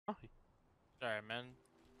Sorry, man.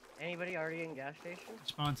 Anybody already in gas station?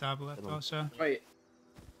 Spawn top left also. Wait,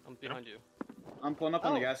 I'm behind you. I'm pulling up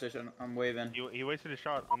on the gas station. I'm waving. He wasted a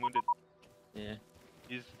shot. I'm wounded. Yeah.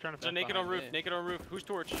 He's trying to. They're naked on roof. Naked on roof. Who's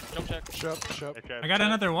torch? Jump check. Shop. I got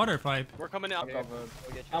another water pipe. We're coming out.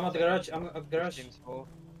 I'm at the garage. I'm at the garage. Team's full.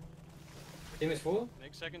 Team is full.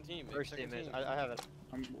 Make second team. Make First second team is. team. I have it.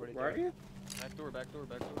 Where are you? Back door. Back door.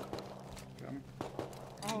 Back door.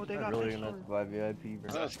 Oh, they I'm got really gonna survive VIP,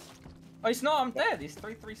 bro. Oh, he's not. I'm dead. He's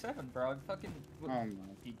 337, bro. Fucking. Oh my.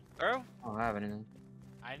 Bro. I don't have anything.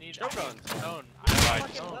 I need Stone gun. stone.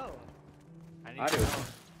 Fucking stone. low. I I need do. stone.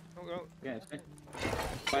 Go. Yeah,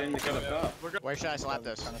 fighting to kill a cop. We're go. Where should I slap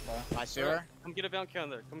this? My sewer? Come get a bounty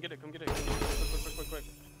on there. Come get it. Come get it. Quick.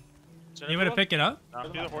 You want to pick it up?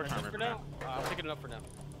 Do the horse armor for now. I'm picking it up for now.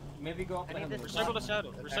 Maybe go up. I need this Recycle the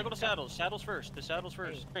saddle. Recycle the saddles. Saddles first. The saddles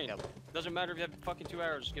first. Yep. Doesn't matter if you have fucking 2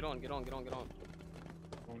 hours. Get on.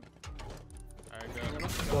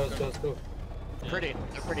 Alright, Go. They're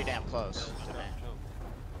pretty damn close to me.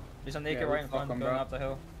 There's a naked Yeah, right in front, fuck 'em, going bro. up the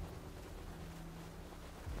hill.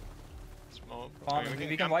 Smoke. Farm,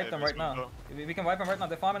 we can wipe them right now. We can wipe them right now.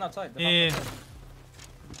 They're farming outside. Yeah.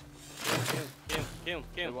 Kill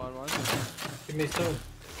him. One. Give me stone.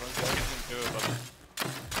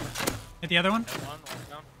 Hit the other one. One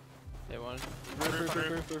down. They won.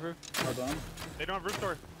 Hold on. They don't have roof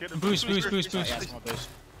door. Get him. Boost. Oh, yeah, small boost.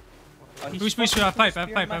 Boost. I have pipe.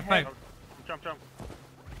 Jump.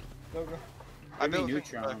 Go. Give me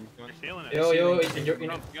neutron. You're stealing it. Yo, it's in your. You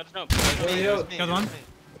got to jump. Yo. The other one.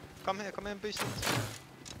 Come here, boost.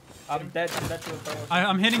 I'm dead to the fire.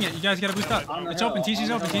 I'm hitting it. You guys gotta boost up. On the It's hill. open.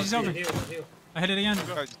 TC's open. TC's open. Heal. I hit it again.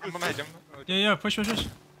 Jump on my head, Yeah. Push. It's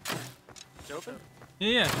open?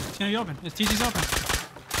 Yeah. It's gonna be open. It's TC's open.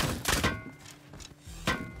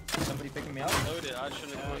 Somebody picking me up. Loaded. I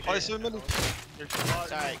shouldn't have. Oh, it's in the middle.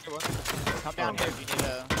 Sorry. Come down here if you need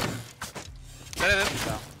a...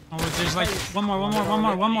 Oh, there's like one more. One more. One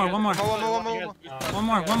more. Nice.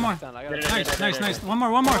 One more.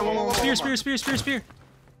 Spear.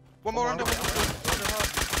 One more under.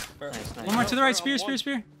 One more to the right.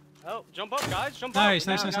 Spear. Oh, jump up, guys. Jump Nice.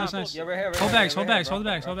 up. Yeah, we're here. Hold bags. Hold bags. We're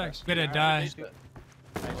gonna die.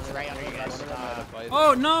 Right under you guys.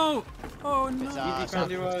 Oh no. It's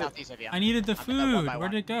southeast of you. I needed the food.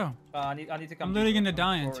 Where'd it go? I need to come. I'm literally gonna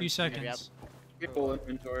die in 2 seconds. Full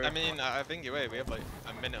inventory. I mean, I think you're right. We have like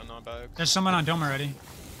a minute on our bags. There's someone on dome already.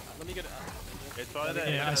 Let me get it. It's all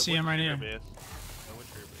Yeah, I see him right here.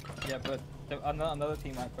 Yeah, but another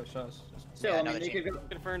team might push us. Still, I mean, they could go.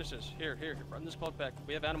 Look at furnaces. Here. Run this plug back.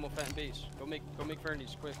 We have animal fat and base. Go make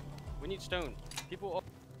furnaces quick. We need stone. People.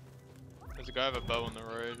 There's a guy with a bow on the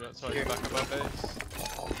road. That's why you're back up our base.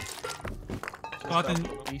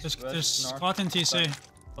 There's cloth in TC.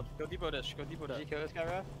 Go depot dash. Did you kill this guy,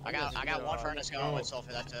 Raph? I got one furnace going with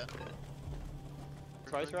sulfur, that's it.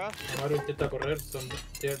 Twice, Raph?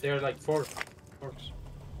 They're like 4.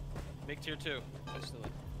 Make tier 2 instantly.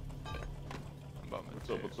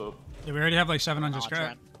 What's up? Yeah, we already have like 700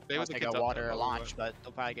 scrap. They would take a water launch, but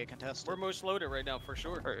they'll probably get contested. We're most loaded right now for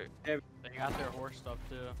sure. They got their horse stuff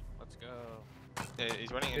too. Let's go. Yeah,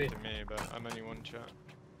 he's running into me, but I'm only one shot.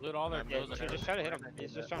 Loot all their clothes. Yeah, Just try to hit him.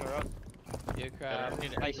 He's just trying to run. You crap.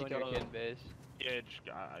 Icy kill your kid base. Yeah, just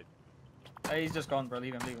guy. Hey, he's just gone, bro.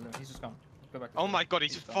 Leave him. He's just gone. Go back. Oh my god,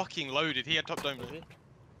 he's fucking loaded. He had top dome.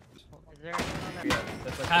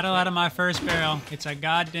 Paddle out of my first barrel. It's a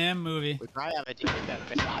goddamn movie. We probably have a decent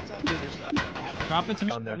benefit. Drop it to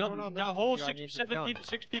me. No, that whole 6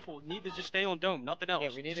 people need to just stay on dome. Nothing else.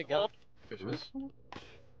 Yeah, we need to go. Thank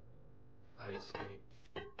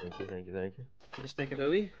you. Just take it.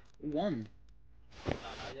 Louis? One. Not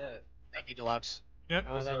yet. Thank you, DeLuXe. Yep.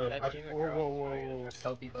 Whoa.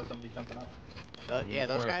 Tell people somebody jumping up. Yeah,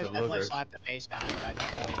 those guys definitely slapped the face back.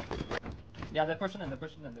 Yeah, they're pushing in.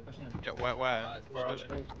 Yeah, where?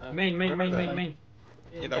 Main.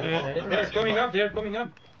 Yeah, They're coming up.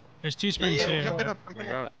 There's 2 springs here. Jump it up.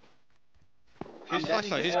 Who's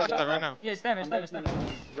flashlight? Who's flashlight right now? Yeah, it's them.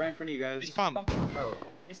 Right in front of you guys. He's farm.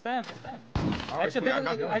 It's them. I should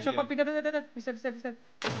copy. He's dead.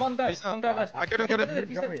 There's one guy left. I got him.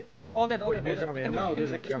 He's dead. All dead. No,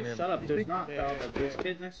 there's a kid. Shut up. There's not. There's a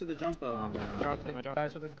kid next to the jump up.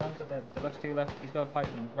 Guys with the guns are dead. The left to your left. He's got a pipe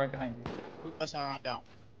right behind you. Let's not run down.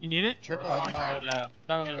 You need it? Triple I'm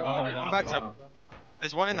back up.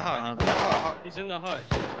 There's one in the hut. He's in the hut.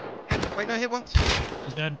 Wait, no, hit once.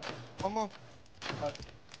 He's dead. One more.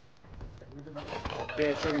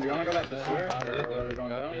 Okay, so do you want to go back to sewer? Or are we going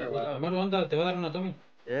down? Te voy a dar una, Tommy.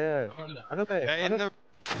 Yeah, in the...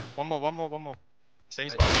 One more. Same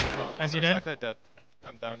spot. Is he dead? Dead.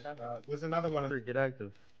 I'm down. There's another one. Get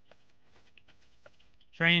active.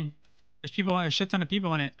 Train. There's people. A shit ton of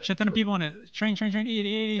people in it. Shit ton of people in it. Train.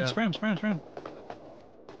 Eat. Yeah. Spray him.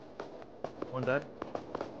 One dead.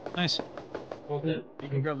 Nice. You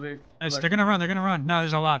can go loot. Nice. They're gonna run. No,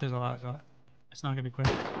 there's a lot. It's not gonna be quick.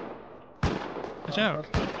 Watch out.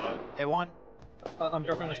 Hey, one. I'm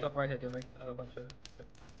dropping the stuff right here, Jimmy. A bunch of...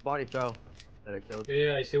 Body fell. That I killed.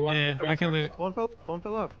 Yeah, I see one. Yeah, I can loot. One fell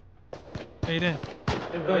up. Yeah, you did.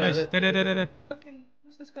 Oh, Nice. Dead. Fucking,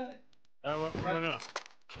 who's this guy? No.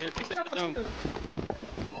 Here, take the zone.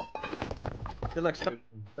 DeLuXe, stop.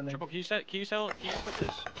 Triple, can you put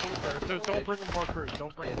this? No, don't bring in more crew.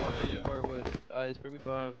 Don't bring in more crew. Or would it's pretty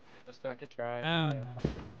above. Let's start to try. Oh,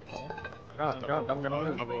 Drop. I'm gonna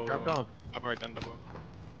move. Double. Drop down. I'm right then, double.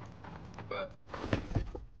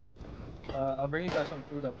 I'll bring you guys some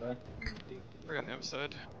food up there. We're on the other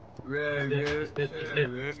side.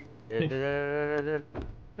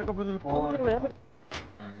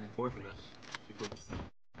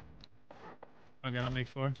 Okay, I'll make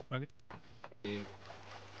 4. Fuck it.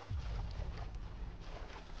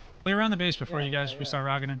 Clear around the base before you guys we start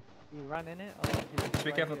rocking in. You run in it? Just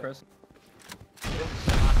be careful, Chris.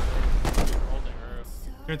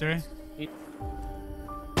 Good 3.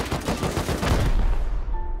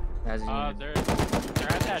 As They're at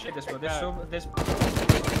that. Shit, there's so many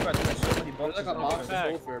boxes. Like a box of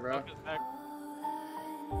sulfur, bro.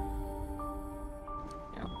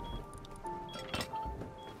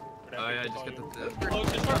 Oh yeah, just get the...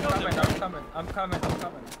 I'm coming.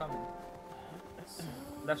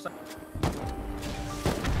 Left side.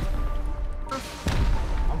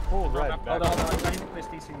 I'm full red. Hold on. I need to place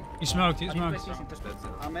DC. He smoked. I need to place DC. Just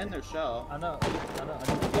I'm in their shell. I know.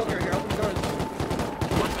 Look here, open the doors.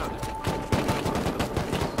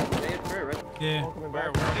 They had prayer, right? Yeah. Where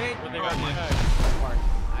they got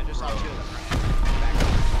I just saw 2 of them.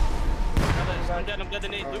 I'm dead to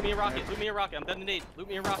nade. Loot me a rocket. I'm dead to nade. Loot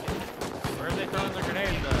me a rocket. Where are they throwing their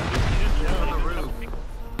grenades?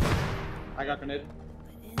 I got grenade.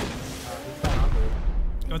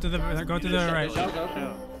 Go to the right. Shell's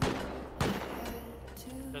open.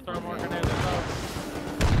 They're throwing more grenades.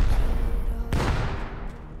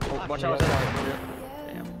 Watch out.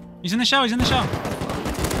 He's in the shell.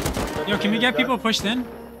 Yo, can we get people pushed in?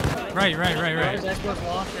 Right.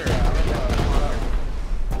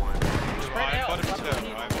 I bought him 2.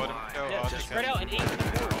 Yeah, just spread out and 8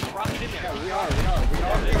 rocket in there. Yeah, we are.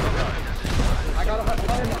 I got a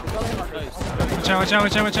Watch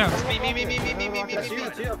out. Me.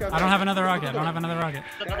 I don't have another rocket. The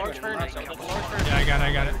large furnace. Yeah,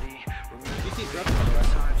 I got it.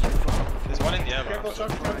 There's one in the air.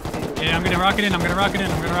 Yeah, I'm gonna rocket in.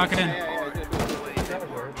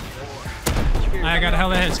 I got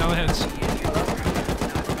hella hits.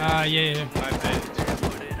 Yeah.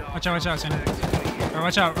 Watch out, Sandy. Or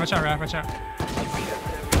watch out, Raph, watch out.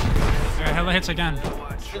 Alright, hella hits again.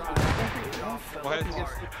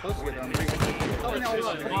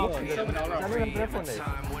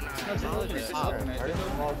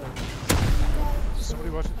 Somebody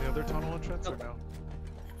watching the other tunnel entrance or no?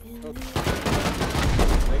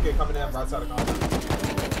 Make it coming in right side of combat.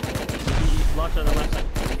 Launch on the left side.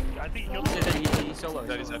 I think he'll He's solo.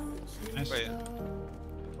 That is it. Nice. Wait.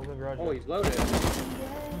 Oh, he's loaded.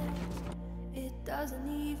 It doesn't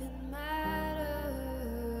even matter.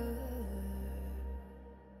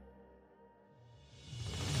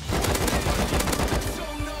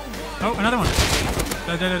 Oh, another one.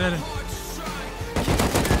 Dead.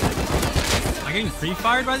 Am I getting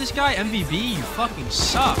pre-fired by this guy? MVB, you fucking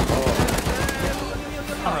suck.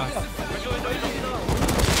 Alright.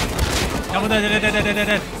 Double dead.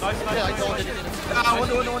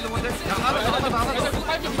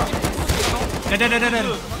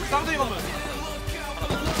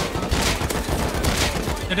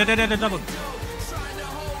 Dead. Double.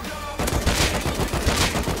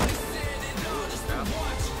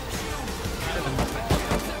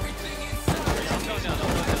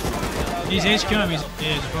 He's HQ him. Yeah,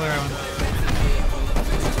 just pull the right one.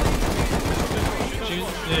 Shoot.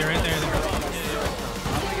 Yeah, right there.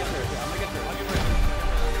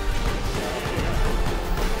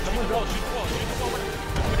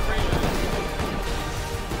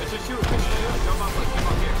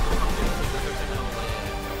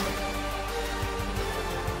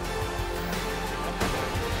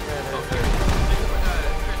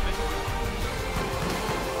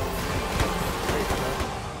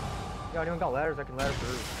 Yo, anyone got ladders? I can ladder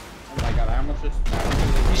through. Oh my god, I almost just...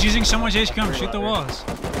 He's using someone's HQ. Shoot the walls.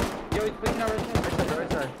 Yo, he's picking out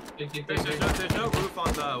right side. There's no roof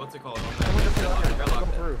on the, what's it called?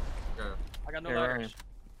 I got no ladders.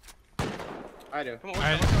 I do. Come on,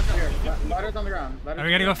 Alright. Here, ladder's on the ground. We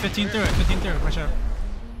gotta go 15 through it. Watch out.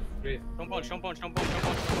 Don't punch. Alright,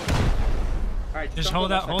 Just jump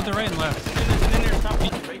hold on out, hold the right and left. In there, stop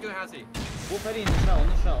punching. Regular Hazzy. Wolf Eddie in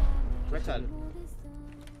the shell, Right side.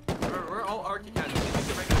 We're all Arctic casuals. Take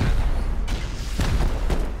the regular Hazzy.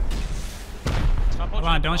 Stop Hold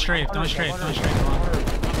on, don't strafe, don't strafe, don't strafe. Stop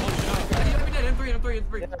punching up.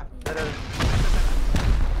 M3.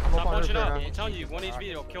 Stop punching up. I'm telling you, 1 HP,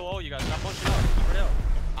 it'll kill all you guys. Stop punching up. Spread out.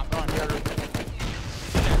 I'm gone.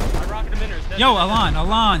 I rocketed him in there. Yo,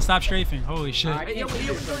 Alon, stop strafing. Holy shit.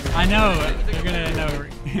 I know, you're gonna know.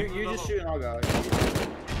 You just shoot and I'll go.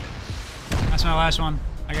 That's my last one.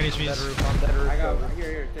 I got Dead HVs. roof, I'm dead roof. I got,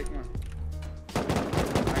 here, take more. I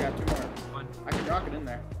got 2 more. I can rocket in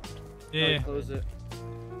there. Yeah. Close it.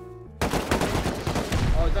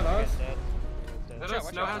 Oh, is that us?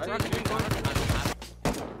 Watch out.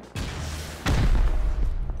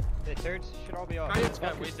 The thirds should all be off. Kayet's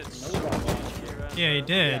got wasted so much HP, right? Yeah, he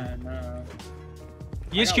did. Yeah, no.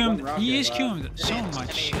 He is I got one cumed rocket so Enemy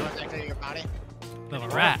much. going back to your body. Little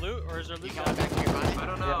Is there rat. loot or is there loot? Going back to your body. I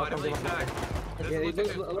don't know. I don't really check. Yeah, look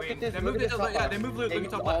at this. They Look moved at this. it. Yeah, they moved loot. They Look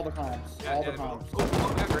at moved top all left. the comms. Yeah, All the yeah, comms.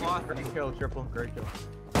 Oh, Great kill, triple, great kill.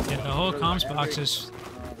 Yeah, the whole comms box is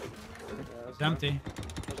empty.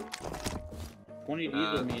 20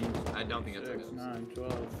 diesel means I don't think it's 6, good. 9,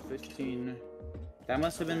 12, 15. That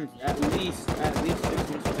must have been at least 6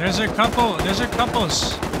 missiles. There's a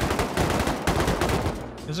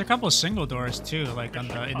couple single doors too, like in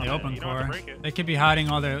the open core. They could be hiding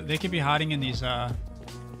in these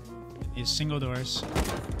single doors.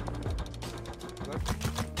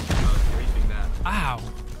 Ow.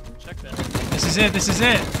 Check that. This is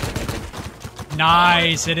it.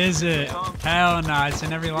 Nice, it is it. Hell nah, it's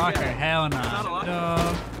in every locker. Hell nah.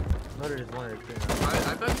 No. Murdered is one or two.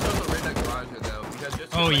 I bet you on the redneck garage here though. Because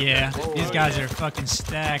just Oh yeah, Whoa, these guys are fucking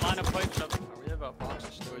stacked. Line of pipes up. We have a box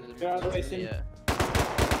of stores. Get out of the way, Cindy. Yeah.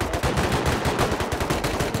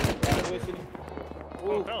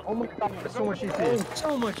 Oh my god, there's so much shit.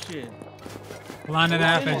 So much shit. Line and a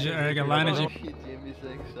half, or line of GP. Shit, Jamie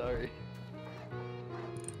saying sorry.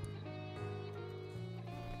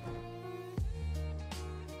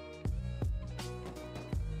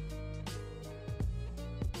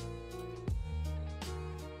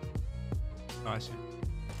 Oh, I see.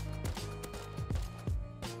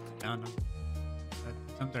 I don't know.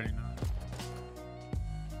 I'm 39.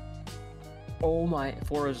 Oh my,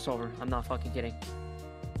 4 is over. I'm not fucking kidding.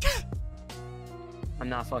 I'm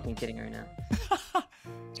not fucking kidding right now.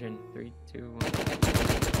 In 3, 2, 1.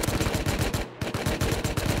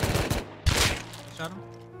 Shot him?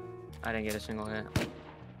 I didn't get a single hit.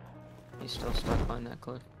 He's still stuck behind that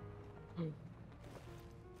cliff.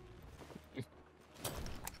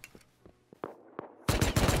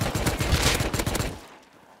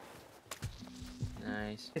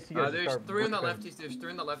 Nice. there's 3 on that left TC. There's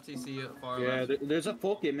 3 on the left TC far Yeah, left. there's a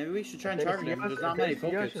focus. Maybe we should try and target him. There's not many You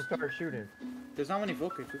guys focus. should start shooting. There's not many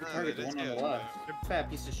focus. We can target the one on the left. Fat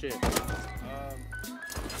piece of shit.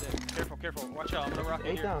 Careful. Watch out. I'm gonna rock in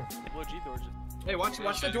 8 here. down. Low G doors. Hey, watch the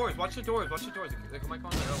doors. Watch the doors. They might come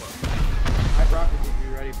on the elbow. I rocket if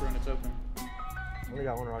you're ready for when it's open. Only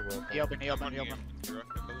got one rock left. He open.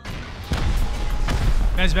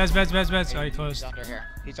 Beds. Oh, he closed. He's under here.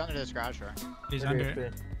 He's under this garage door. He's under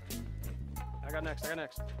it. I got next. Okay,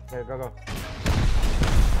 go.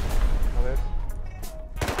 Oh,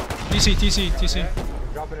 TC. okay.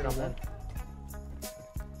 Dropping it on one.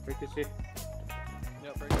 Break this shit.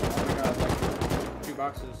 Yep, Oh my god, like 2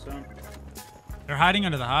 boxes of stone. They're hiding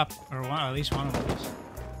under the hop, or one, at least one of them is.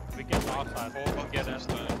 We get offside. We'll get it.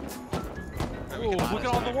 Ooh, look at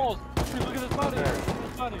all the walls. Look at this body.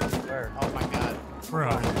 Where? Oh my god. Bro.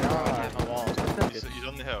 On the walls. He's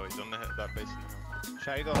on the hill. He's on that base in the hill.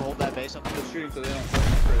 Should I go hold that base up? Just shooting so they don't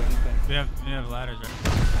for anything. We have ladders, right?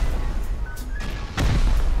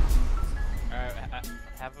 Alright,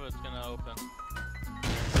 half of it's gonna open.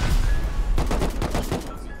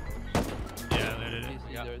 Yeah, there it is.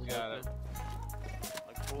 Got it.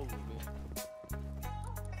 Like, holy man.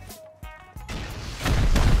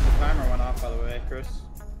 The timer went off, by the way, Chris.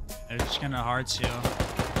 They're just gonna hard seal.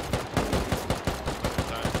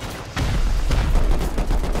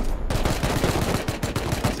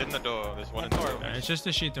 It's in the door. There's one in the door. It's just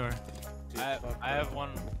a sheet door. I have one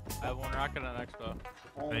rocket on Expo.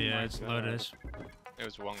 But yeah, it's loaded. It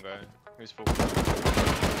was one guy. He was full.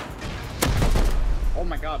 Oh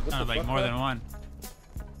my god, what the Like fuck? more than one.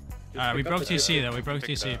 Alright, we pick up broke the TC two. though. We broke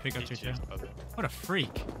Pick TC. up Pick up each 2-2. other. What a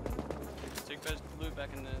freak. So you guys loot back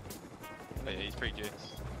in the. Yeah, he's pretty good.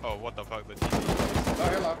 Oh, what the fuck? The TC. Oh,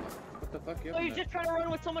 hello. What the fuck? Oh, you're just trying to run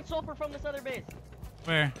with so much sulfur from this other base.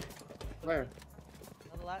 Where? Where?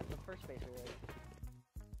 The first base already.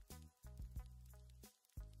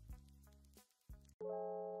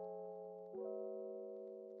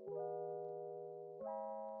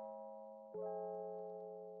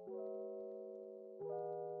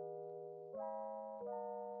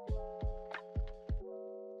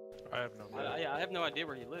 I have no idea. Yeah, I have no idea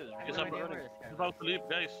where he lives. He's about to leave,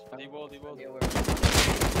 guys. He will.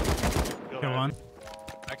 Go on.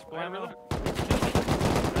 Explain it.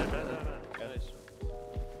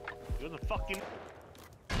 You're the fucking.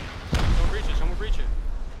 Someone breach it.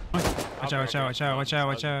 Watch out.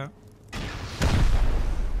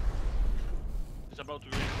 He's about to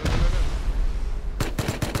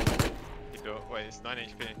Wait, it's 9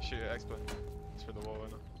 HP. Shoot it, expert. It's for the wall,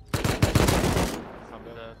 isn't it? I'm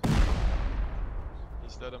dead.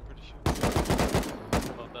 He's dead, I'm pretty sure.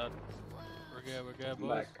 About that. We're good, boys.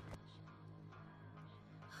 Back.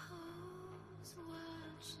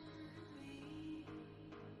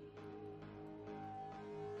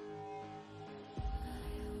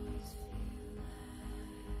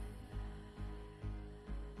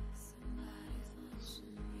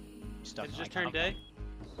 Did it just turn day?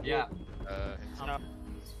 Yeah.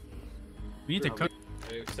 We need to cook.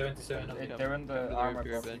 77. They're in the armor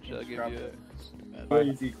bench. I'll give you it.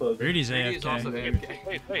 Crazy close. Rudy's He's also AFK.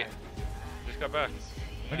 AFK. Wait. Just got back.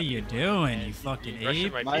 What are you doing, you fucking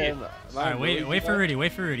ape? My Alright, wait for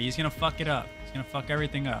Rudy. He's gonna fuck it up. He's gonna fuck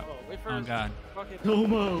everything up. Oh god.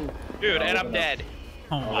 Dude, and I'm dead.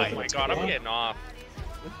 Oh Oh my god, I'm getting off.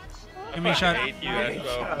 Give me a shot. I hate you,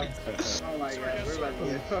 Espo. Oh my god, we're about to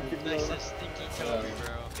get fucking Nice blown. stinky Toby,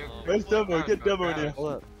 bro. Where's Demo? Get Demo in here.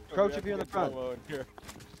 Hold up. Crouch if you're in the front. Here.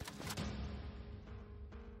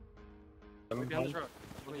 Behind this rock.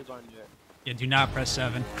 Yeah, do not press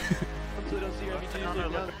 7. So don't see your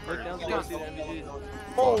MVGs. Look down so you don't see the MVGs.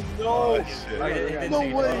 Oh no! No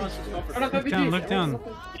way! Look down.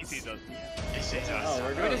 Easy does.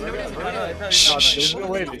 Shh.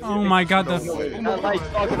 Oh my god, That light's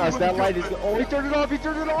fucking us. That light is. Oh, he turned it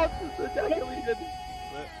off.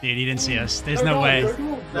 Dude, he didn't see us. There's no way.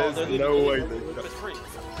 There's no way. It's free.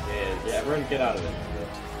 Yeah, everyone get out of it.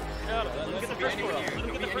 Get out of it. Let me get the first floor. Let me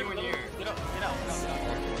get the first floor. Get out.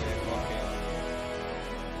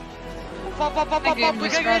 Pop. We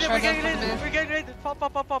got graded. Pop.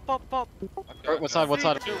 What side?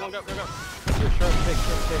 Two, one go.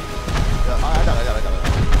 I got it.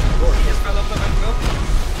 Doors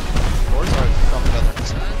are coming together.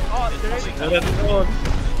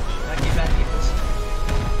 Backy.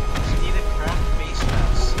 You need a craft base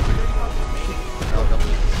mouse.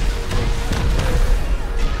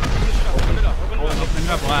 Open it up. Open it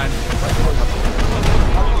up wide.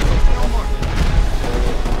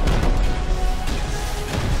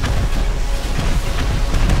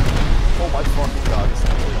 Oh my fucking god.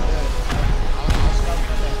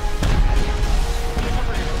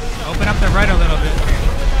 Open up the right a little bit.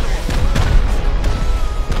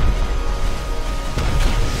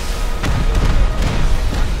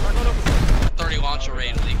 Launcher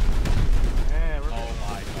range leak.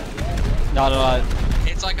 No.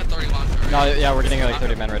 It's like a 30 launcher range. No, yeah, we're getting like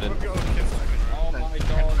 30 men rated. Oh my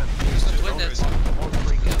god. Witness.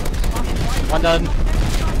 One done.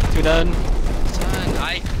 Two done. Son,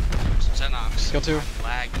 Xenox. Kill two. I'm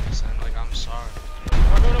lagging, son. Like, I'm sorry.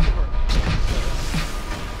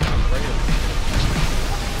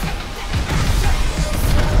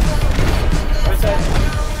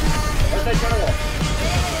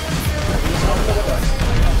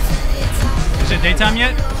 Is it daytime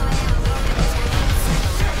yet?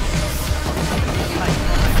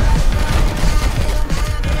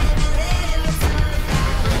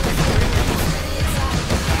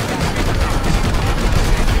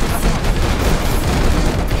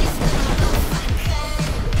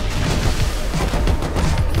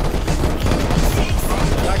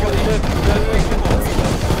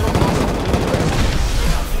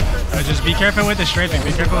 Just be careful with the strafing.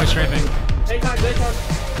 Be careful with strafing.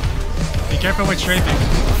 Be careful with strafing.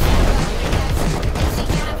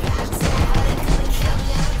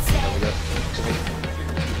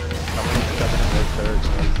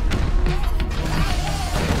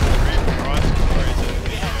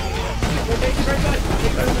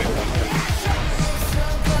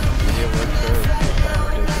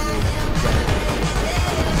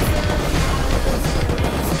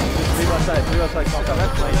 Three outside,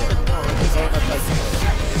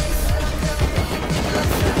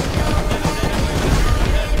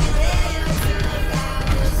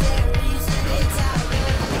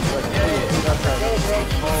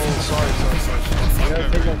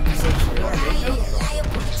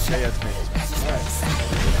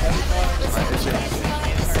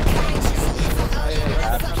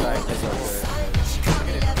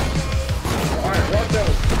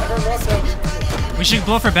 We should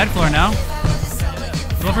blow for bed floor now.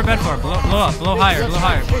 Blow for bed floor. Blow up. Blow higher.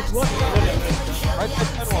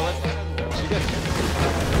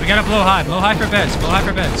 We gotta blow high. Blow high for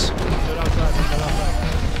beds.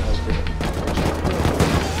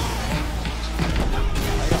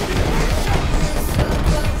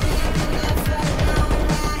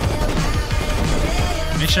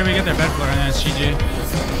 sure we get their bed floor and then it's GG.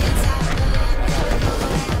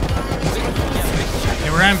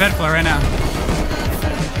 Yeah, we're on bed floor right now.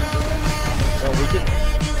 Oh, we can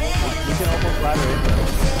almost ladder in though.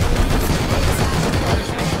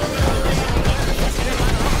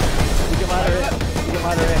 We can ladder in. We can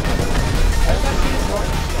ladder in.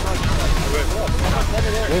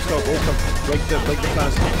 We'll scope. Break the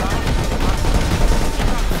fast.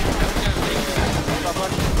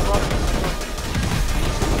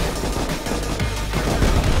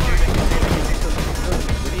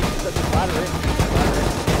 We need to set this ladder in.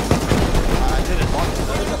 I did it.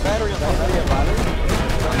 There's a battery on the ladder.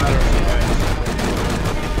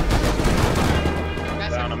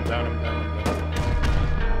 Down him.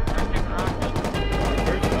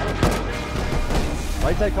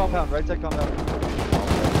 Right side compound.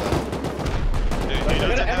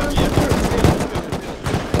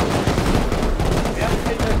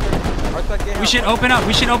 We should open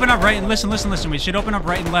up right and listen. We should open up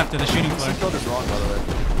right and left of the shooting floor.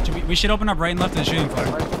 We should open up right and left of the shooting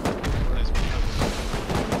floor.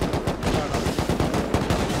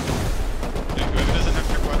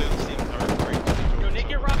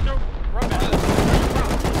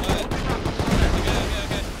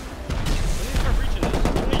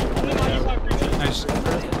 Nice.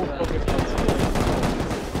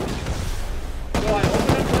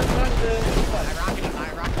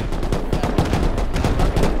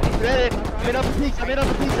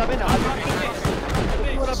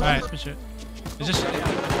 Alright, switch it. Is this...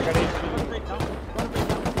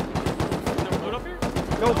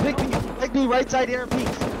 No, pick me right side air and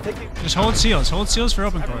peaks. Just hold seals for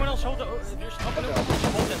open core. Everyone else hold the... There's open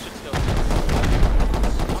hold that shit still.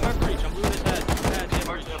 I'm at breach, I'm losing his head.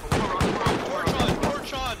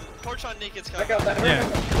 Torch on naked sky.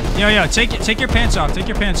 Yeah. Yo, take your pants off. Take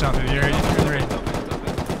your pants off if you're ready.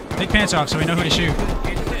 Take pants off so we know who to shoot.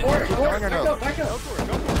 Back up.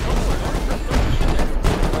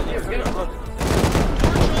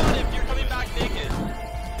 If you're coming back naked.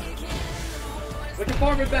 We can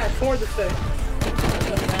farm it back toward the thing.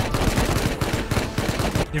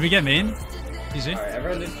 Did we get main? Easy. Alright,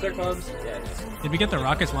 everyone just their clubs. Yeah. Did we get the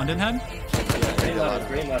Rockets London head? Green light.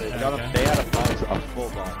 They had a full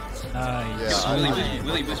bomb. Nice.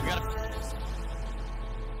 Willie,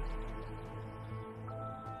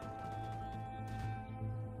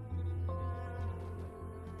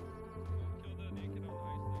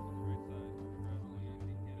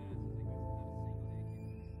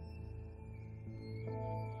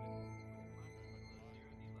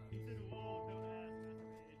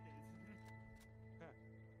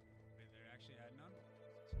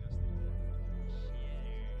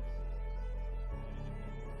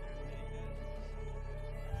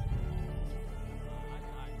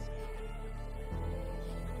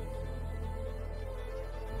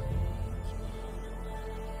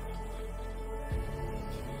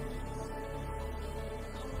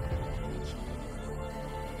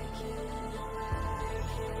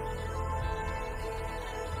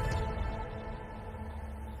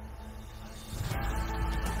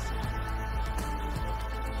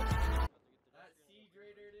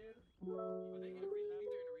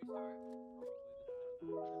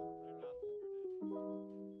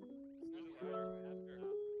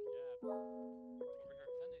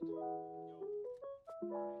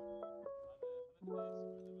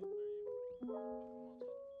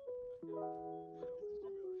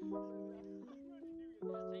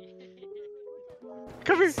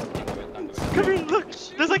 Come here, look!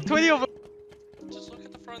 There's like 20 of them! Just look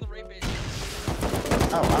at the front of the raid base.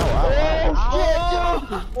 Ow.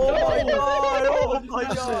 Oh my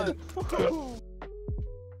god!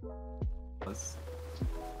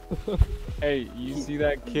 Hey, you see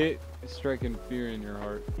that kit? It's striking fear in your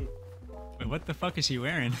heart. Wait, what the fuck is he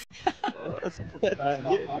wearing?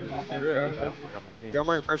 You're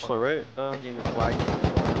wearing first floor, right? Game of flag.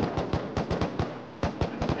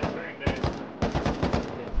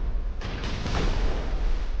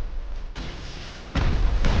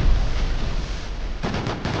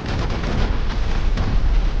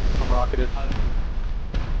 I'm rocketed.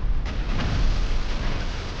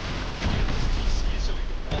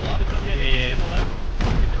 Yeah.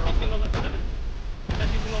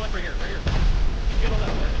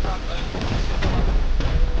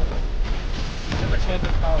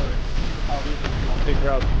 Big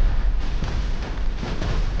crowd.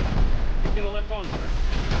 He's gonna left on.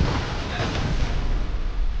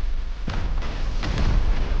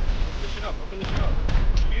 Open this shit up.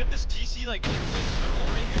 Can we get this TC like right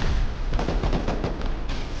here?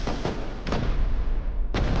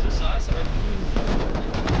 Is this us?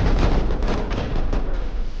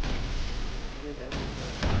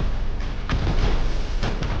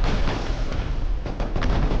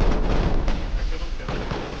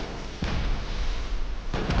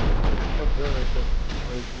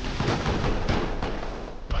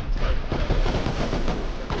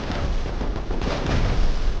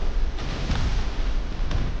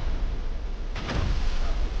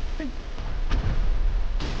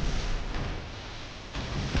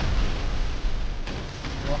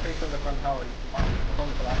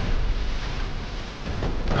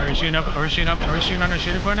 shooting up? Are we shooting up? Are we shooting on our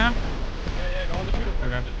shooting point now? Yeah, go on the shooter.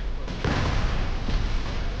 Okay.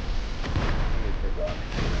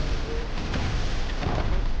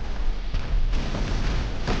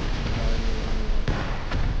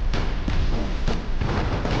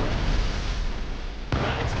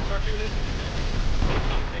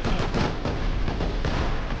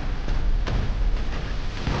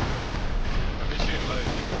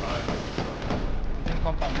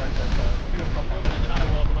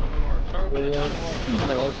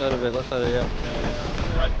 Left side of it, left side of it, yeah.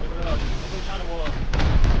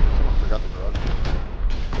 Someone forgot the garage.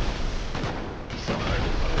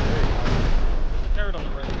 Carrot on the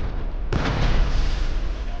right.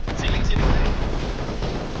 Ceiling.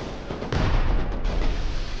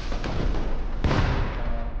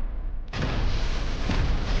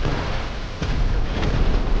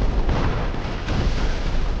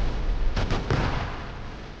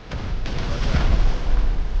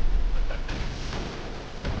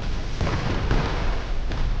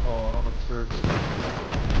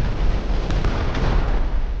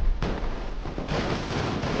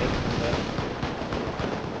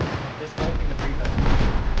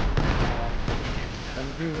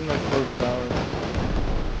 Using like close towers.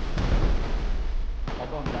 I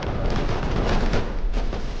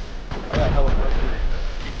got hella pressure.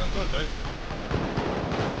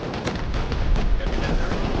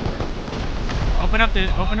 Open up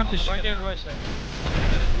the Right there, right side.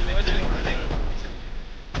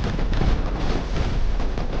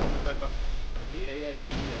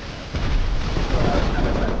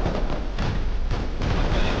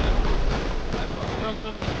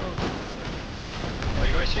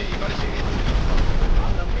 You gotta shoot it.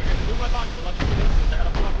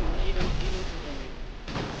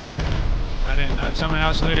 I didn't. Someone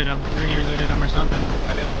else looted him. Greedy looted him or something.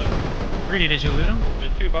 I didn't loot. Greedy, did you loot him?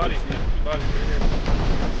 There's two bodies right here. I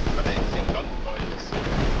didn't see the gun bodies.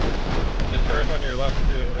 The turret on your left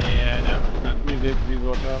too. Yeah, I know. Please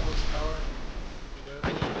watch out.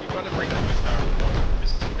 You gotta break that with tower.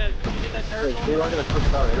 They don't get a quick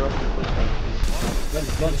tower, they don't get a quick tower.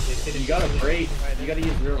 You gotta break. You gotta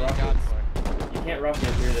use real rockets. You can't rocket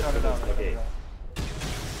through this. Okay.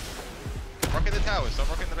 Rocket the tower, stop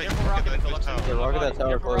rocking the base. Careful rocking it, DeLuXe. Yeah, rocket that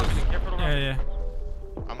tower close. Careful Yeah, rocking. yeah.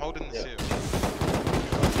 I'm holding the seal.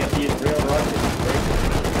 You have to use real rockets.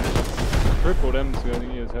 Crippled him, so I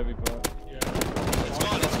think he has heavy fire. It's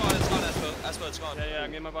gone, Aspo, it's gone. Yeah,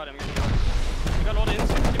 I'm getting my body, You got all the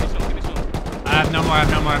insights, give me some. I have no more. I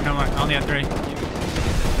only have 3.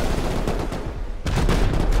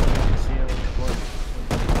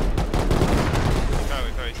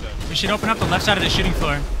 We should open up the left side of the shooting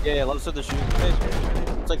floor. Yeah, left side of the shooting space.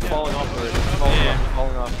 It's like falling off already.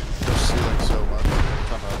 Falling off. They're sealing so much.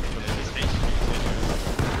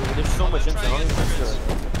 There's so much insight. I don't even think so.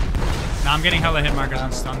 Nah, I'm getting hella hit markers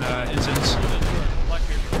on the incidents.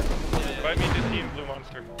 Fight me to team blue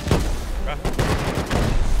monster.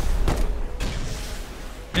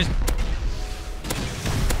 Just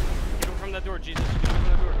Get him from that door, Jesus. Get him from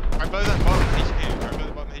that door. I blow that bottom HQ. I blow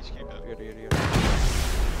the bottom HQ bit. Good.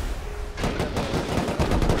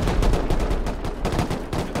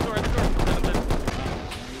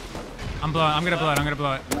 I'm gonna blow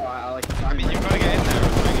it. No, I like. I mean, you gotta get in there.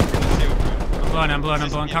 I'm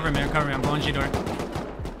blowing. Cover me. I'm blowing G door.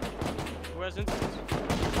 Who has incidents?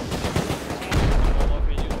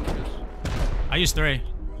 I used 3. Right,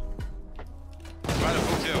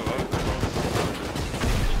 full kill.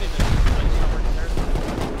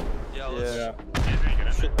 Yeah.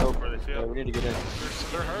 Shit, oh. Yeah, we need to get in.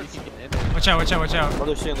 They're hurt. Watch out. Oh,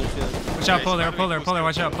 they're sealing. Watch out, pull there.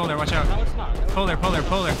 Watch out. Pull there. Pull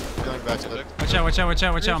there. Going back to the. Watch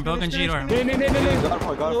out. I'm building G door. Got it.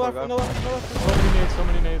 So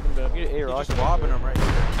many nades in bed. We need A-Rock robbing them right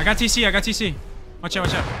here. I got TC. Watch out.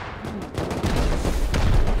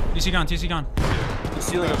 TC gone. He's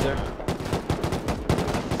sealing up there.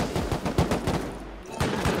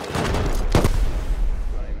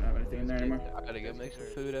 I gotta go make some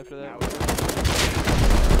food after that.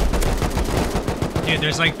 Dude,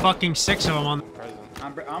 there's like fucking 6 of them on.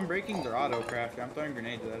 I'm breaking their auto craft. I'm throwing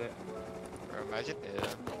grenades at it. Imagine.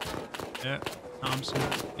 Yeah. Thompson.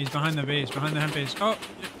 He's behind the base, behind the hemp base. Oh,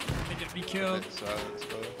 they get me killed. Silence,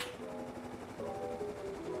 bro.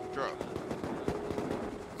 Drop.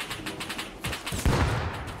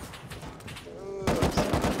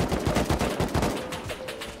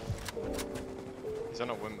 He's on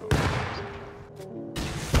a windmill.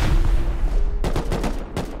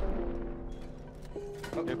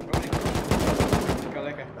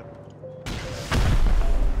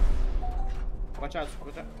 Watch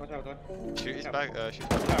out. Watch out. Shoot his back. Shoot.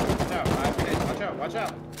 Watch out. I have grenades.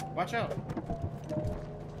 Watch out.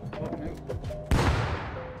 Oh, no.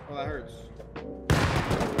 Oh, that hurts.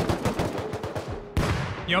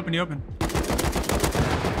 He open. I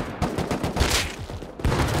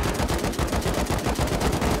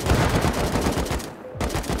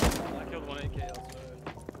killed 1 AK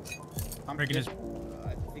outside. I'm breaking his. I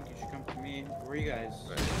think you should come to me. Where are you guys?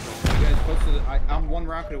 You guys close to the... I'm 1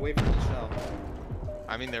 rocket away from the shell.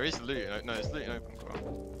 I mean, there is loot. No, there's loot in open core.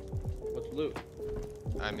 What's loot?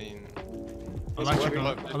 I mean...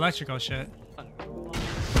 Electrical shit. 1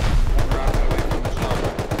 rocket away from the shell.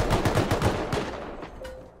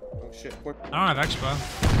 Oh shit. I don't have expo.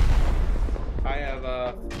 I have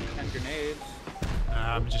 10 grenades.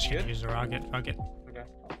 I'm just gonna use the rocket. Fuck it. Okay.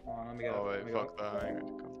 Hold on, let me get Oh it. wait, fuck that. I ain't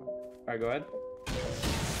going to come. Alright, go ahead.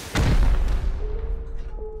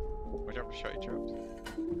 Watch out for shotty traps.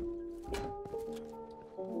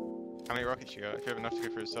 How many rockets you got? If you have enough to go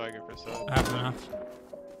for a side, go for a side. I have enough.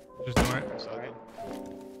 Just do it. Side,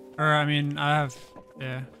 Or I mean, I have.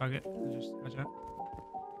 Yeah, fuck it. Just watch out.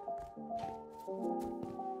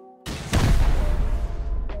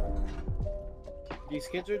 These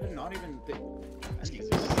kids are not even. Not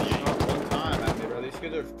one time at me, bro. These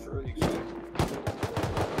kids are really sick.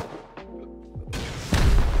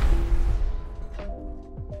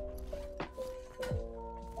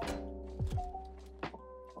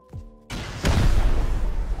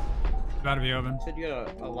 About to be open. You said you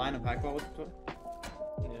had a line of hackball with the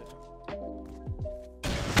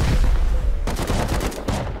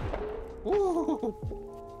Woo!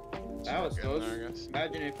 That was close.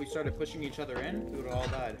 Imagine if we started pushing each other in, we would have all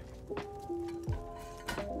died.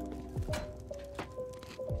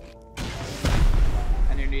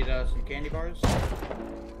 And you need some candy bars.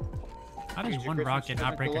 How does one rocket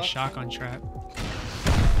not break a shotgun trap?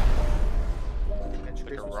 That's your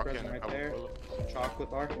Christmas present right there. Chocolate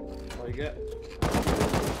bar. That's all you get.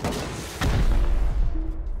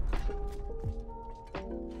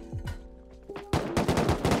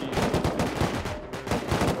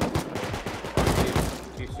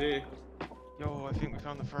 DC. Yo, I think we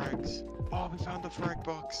found the frags. Oh, we found the frag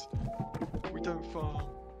box. We don't farm.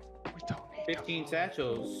 We don't need 15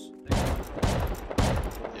 satchels. Yeah.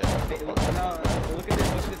 No, look at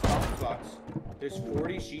this box box. There's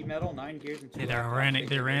 40 sheet metal, 9 gears, and 2. Yeah,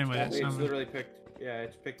 they ran with it. It's literally picked. Yeah,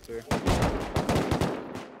 it's picked through. I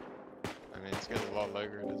mean, it's getting a lot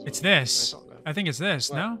lower as well. It's this. I think it's this.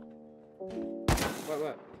 What? No.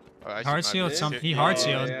 What? Oh, Hard sealed something. He hard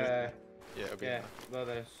sealed. Yeah. Yeah, Well,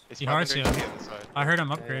 this. He hard sealed. I heard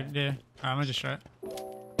him upgrade. Yeah. Alright, I'm gonna just try it.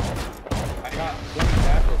 I got 20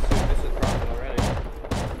 satchels too. This is profit already.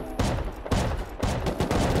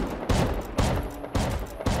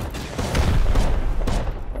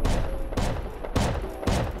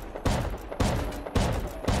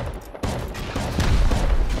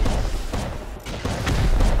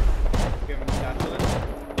 Give him a satchel in.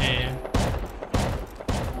 Yeah.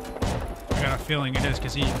 I got a feeling it is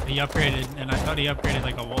because he upgraded, and I thought he upgraded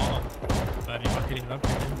like a wall, but he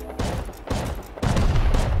upgraded.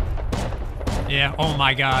 Yeah. Oh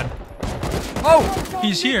my god. Oh,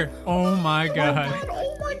 he's here. Oh my god.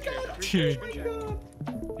 Oh my god. Dude.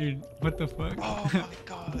 Dude, what the fuck? Oh my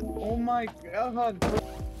god. Oh my god.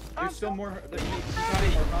 There's still more. There's gotta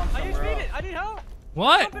be more comms I just somewhere made else. it. I need help.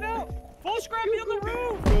 What? Jumping out. Full scrappy on the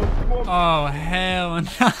roof. Oh hell no.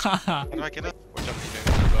 How do I get up? Watch out for you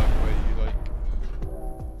doing the way you like.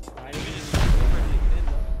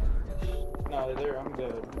 No, they're there. I'm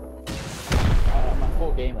good. My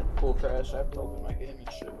full game, like full crash. I have to open my game and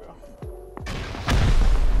shit, bro.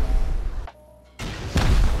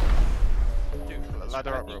 Dude,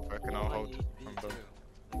 ladder up real quick and I'll hold from both.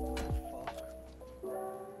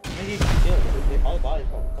 Maybe you can kill it. They all bodies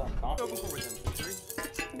come.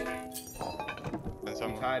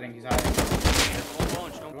 He's hiding. He's hiding.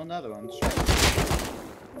 Kill another one.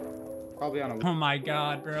 Probably on a. Oh my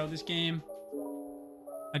god, bro, this game.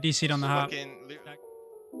 I DC'd on the hop. Loot